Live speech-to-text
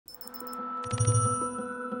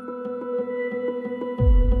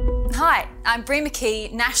I'm Bri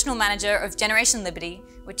McKee, National Manager of Generation Liberty,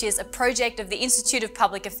 which is a project of the Institute of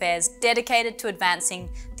Public Affairs dedicated to advancing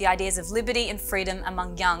the ideas of liberty and freedom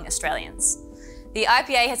among young Australians. The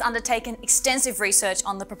IPA has undertaken extensive research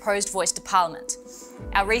on the proposed voice to Parliament.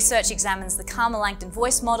 Our research examines the Calma-Langton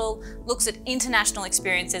Voice model, looks at international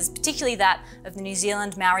experiences, particularly that of the New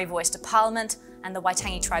Zealand Maori Voice to Parliament and the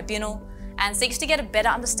Waitangi Tribunal, and seeks to get a better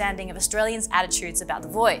understanding of Australians' attitudes about the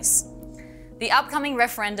voice. The upcoming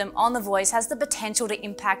referendum on the voice has the potential to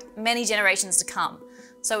impact many generations to come,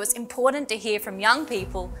 so it's important to hear from young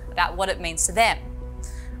people about what it means to them.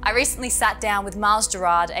 I recently sat down with Myles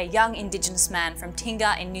Jerrard, a young Indigenous man from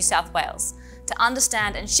Tingha in New South Wales, to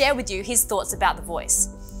understand and share with you his thoughts about the voice.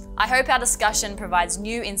 I hope our discussion provides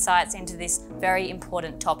new insights into this very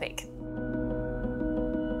important topic.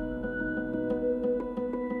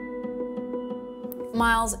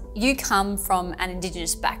 Myles, you come from an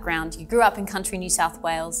Indigenous background. You grew up in country New South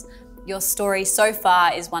Wales. Your story so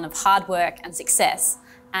far is one of hard work and success,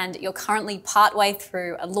 and you're currently partway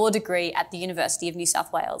through a law degree at the University of New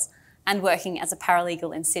South Wales and working as a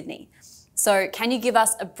paralegal in Sydney. So can you give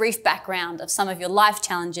us a brief background of some of your life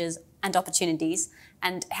challenges and opportunities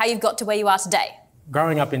and how you've got to where you are today?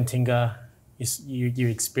 Growing up in Tingha, you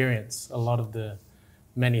experience a lot of the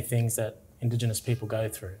many things that Indigenous people go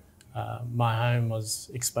through. My home was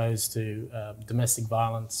exposed to domestic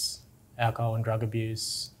violence, alcohol and drug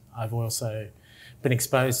abuse. I've also been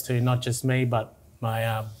exposed to not just me, but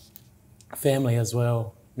my family as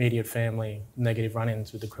well, immediate family, negative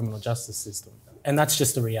run-ins with the criminal justice system. And that's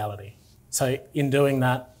just the reality. So in doing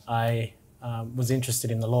that, I was interested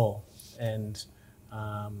in the law, and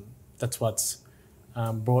that's what's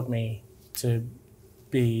brought me to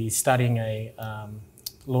be studying a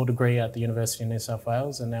law degree at the University of New South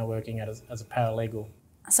Wales and now working as a paralegal.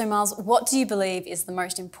 So Myles, what do you believe is the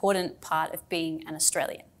most important part of being an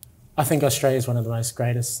Australian? I think Australia is one of the most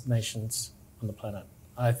greatest nations on the planet.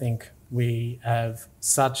 I think we have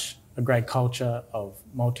such a great culture of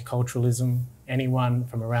multiculturalism. Anyone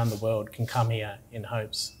from around the world can come here in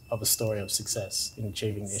hopes of a story of success in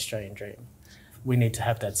achieving the Australian dream. We need to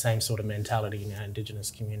have that same sort of mentality in our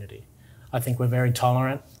Indigenous community. I think we're very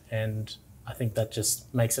tolerant, and I think that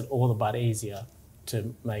just makes it all the but easier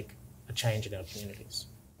to make a change in our communities.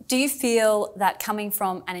 Do you feel that coming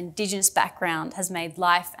from an Indigenous background has made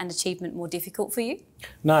life and achievement more difficult for you?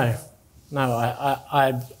 No,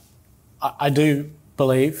 I do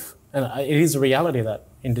believe, and it is a reality that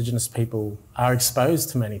Indigenous people are exposed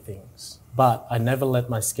to many things, but I never let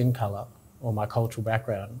my skin colour or my cultural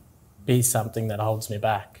background be something that holds me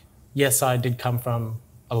back. Yes, I did come from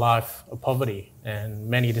a life of poverty and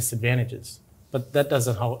many disadvantages, but that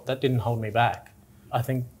didn't hold me back. I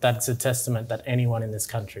think that's a testament that anyone in this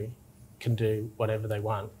country can do whatever they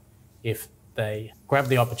want if they grab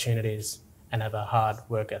the opportunities and have a hard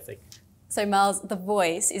work ethic. So Myles, The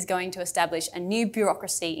Voice is going to establish a new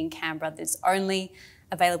bureaucracy in Canberra that's only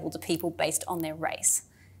available to people based on their race.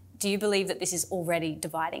 Do you believe that this is already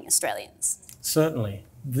dividing Australians? Certainly.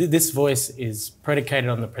 This voice is predicated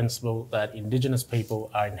on the principle that Indigenous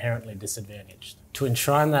people are inherently disadvantaged. To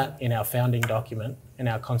enshrine that in our founding document, in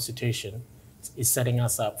our constitution, is setting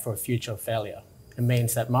us up for a future of failure. It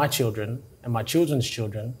means that my children and my children's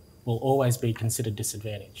children will always be considered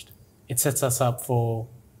disadvantaged. It sets us up for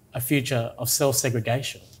a future of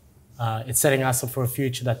self-segregation. It's setting us up for a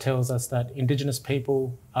future that tells us that Indigenous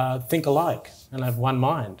people think alike and have one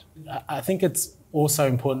mind. I think it's also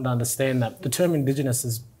important to understand that the term Indigenous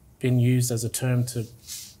has been used as a term to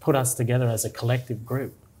put us together as a collective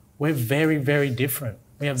group. We're very, very different.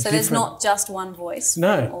 So there's not just one voice?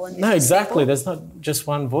 No, exactly. There's not just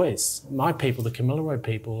one voice. My people, the Gamilaroi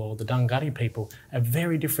people or the Dunghutti people, have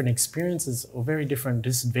very different experiences or very different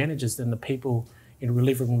disadvantages than the people who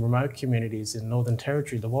live in remote communities in Northern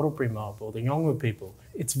Territory, the Bri mob or the Yolngu people.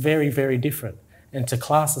 It's very, very different. And to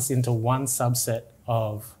class us into one subset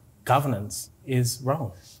of governance is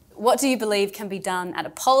wrong. What do you believe can be done at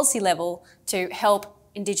a policy level to help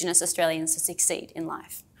Indigenous Australians to succeed in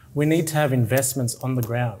life? We need to have investments on the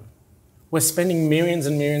ground. We're spending millions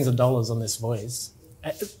and millions of dollars on this voice.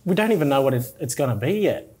 We don't even know what it's going to be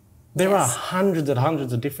yet. There are hundreds and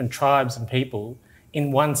hundreds of different tribes and people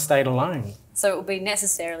in one state alone. So it will be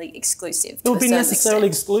necessarily exclusive. It will be necessarily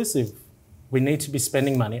exclusive. We need to be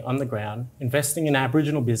spending money on the ground, investing in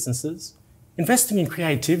Aboriginal businesses, investing in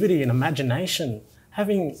creativity and imagination,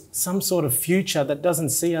 having some sort of future that doesn't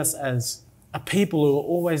see us as a people who are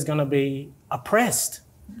always going to be oppressed.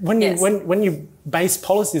 When you base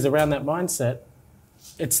policies around that mindset,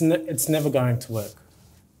 it's never going to work.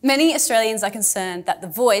 Many Australians are concerned that the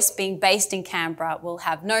Voice, being based in Canberra, will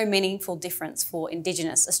have no meaningful difference for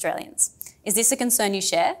Indigenous Australians. Is this a concern you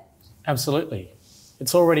share? Absolutely.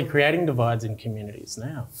 It's already creating divides in communities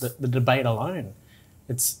now. The debate alone,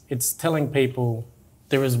 it's telling people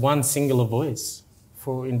there is one singular voice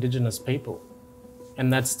for Indigenous people,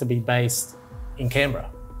 and that's to be based in Canberra.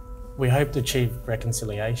 We hope to achieve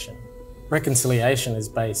reconciliation. Reconciliation is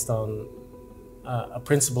based on a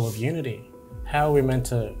principle of unity. How are we meant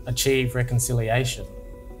to achieve reconciliation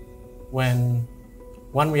when,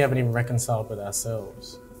 one, we haven't even reconciled with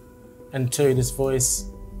ourselves, and two, this voice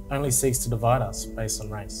only seeks to divide us based on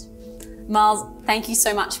race? Myles, thank you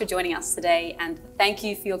so much for joining us today, and thank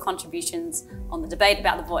you for your contributions on the debate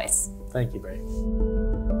about the Voice. Thank you, Bri.